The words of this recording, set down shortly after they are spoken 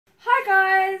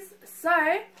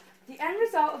So the end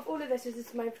result of all of this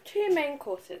is my two main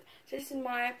courses. So this is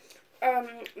my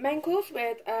main course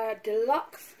with a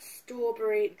deluxe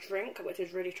strawberry drink, which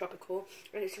is really tropical,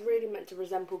 and it's really meant to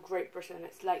resemble Great Britain.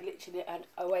 It's like literally an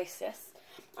oasis.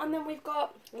 And then we've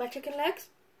got my chicken legs,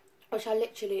 which are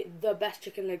literally the best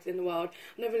chicken legs in the world.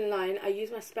 I'm never lying, I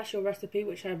use my special recipe,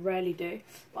 which I rarely do,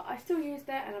 but I still used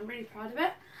it and I'm really proud of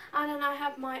it. And then I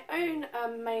have my own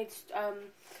made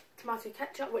tomato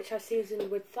ketchup, which I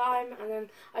seasoned with thyme, and then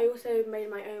I also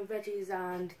made my own veggies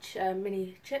and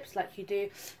mini chips like you do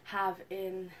have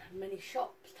in many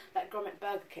shops like Grommet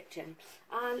Burger Kitchen.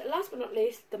 And last but not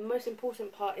least, the most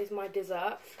important part is my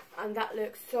dessert, and that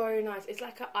looks so nice. It's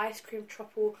like an ice cream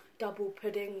truffle double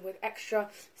pudding with extra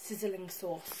sizzling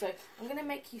sauce. So I'm going to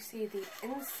make you see the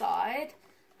inside,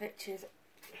 which is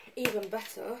even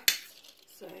better.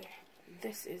 So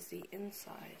this is the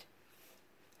inside,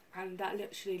 and that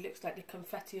literally looks like the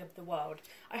confetti of the world.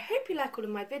 I hope you like all of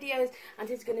my videos, and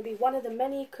it's going to be one of the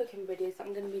many cooking videos that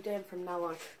I'm going to be doing from now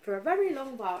on for a very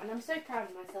long while, and I'm so proud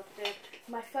of myself for doing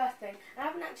my first thing. I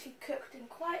haven't actually cooked in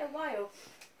quite a while,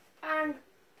 and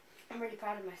I'm really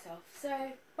proud of myself.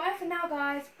 So bye for now,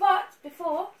 guys, but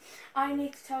before, I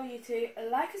need to tell you to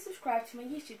like and subscribe to my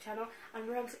YouTube channel, and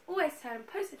remember to always turn on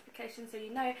post notifications so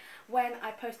you know when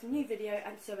I post a new video,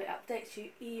 and so it updates you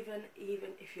even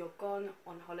if you're gone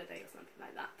on holiday or something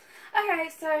like that. Okay,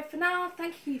 so for now,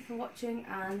 thank you for watching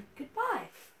and goodbye.